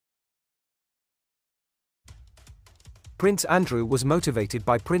Prince Andrew was motivated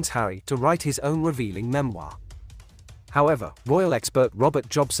by Prince Harry to write his own revealing memoir. However, royal expert Robert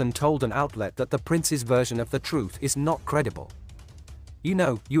Jobson told an outlet that the prince's version of the truth is not credible. "You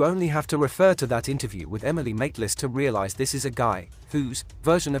know, you only have to refer to that interview with Emily Maitlis to realize this is a guy whose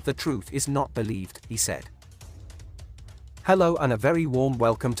version of the truth is not believed," he said. Hello and a very warm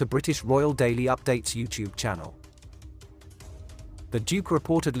welcome to British Royal Daily Updates YouTube channel. The Duke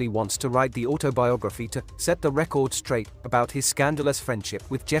reportedly wants to write the autobiography to set the record straight about his scandalous friendship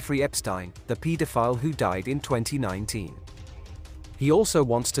with Jeffrey Epstein, the pedophile who died in 2019. He also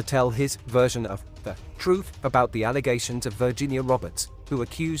wants to tell his version of the truth about the allegations of Virginia Roberts, who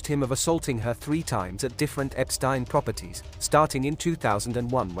accused him of assaulting her 3 times at different Epstein properties, starting in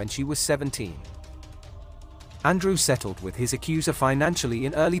 2001 when she was 17. Andrew settled with his accuser financially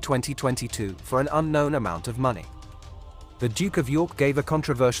in early 2022 for an unknown amount of money. The Duke of York gave a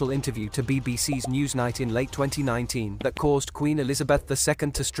controversial interview to BBC's Newsnight in late 2019 that caused Queen Elizabeth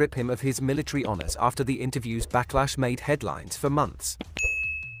II to strip him of his military honors after the interview's backlash made headlines for months.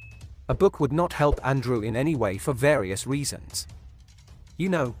 A book would not help Andrew in any way for various reasons. "You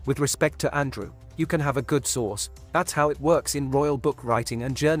know, with respect to Andrew, you can have a good source. That's how it works in royal book writing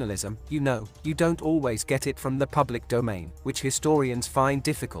and journalism. You know, you don't always get it from the public domain, which historians find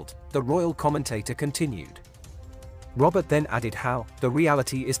difficult," the royal commentator continued. Robert then added how, "The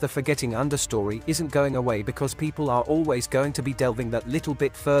reality is the forgetting understory isn't going away because people are always going to be delving that little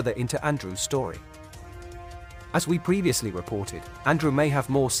bit further into Andrew's story." As we previously reported, Andrew may have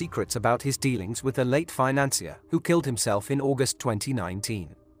more secrets about his dealings with the late financier who killed himself in August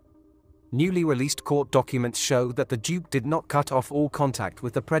 2019. Newly released court documents show that the Duke did not cut off all contact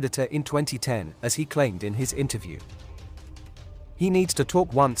with the predator in 2010, as he claimed in his interview. He needs to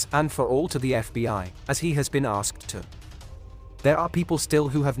talk once and for all to the FBI, as he has been asked to. "There are people still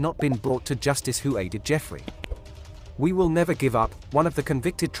who have not been brought to justice who aided Jeffrey. We will never give up," one of the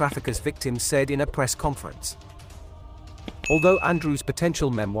convicted trafficker's victims said in a press conference. Although Andrew's potential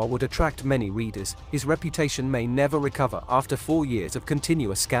memoir would attract many readers, his reputation may never recover after 4 years of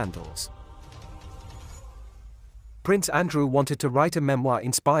continuous scandals. Prince Andrew wanted to write a memoir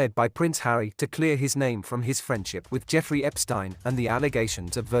inspired by Prince Harry to clear his name from his friendship with Jeffrey Epstein and the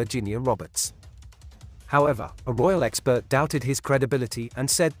allegations of Virginia Roberts. However, a royal expert doubted his credibility and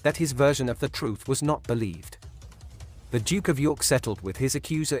said that his version of the truth was not believed. The Duke of York settled with his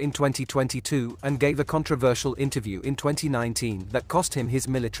accuser in 2022 and gave a controversial interview in 2019 that cost him his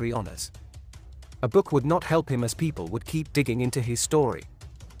military honors. A book would not help him as people would keep digging into his story.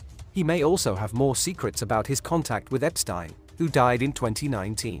 He may also have more secrets about his contact with Epstein, who died in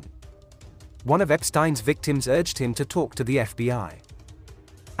 2019. One of Epstein's victims urged him to talk to the FBI.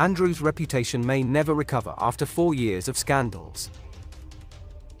 Andrew's reputation may never recover after 4 years of scandals.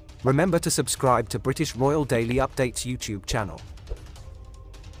 Remember to subscribe to British Royal Daily Updates YouTube channel.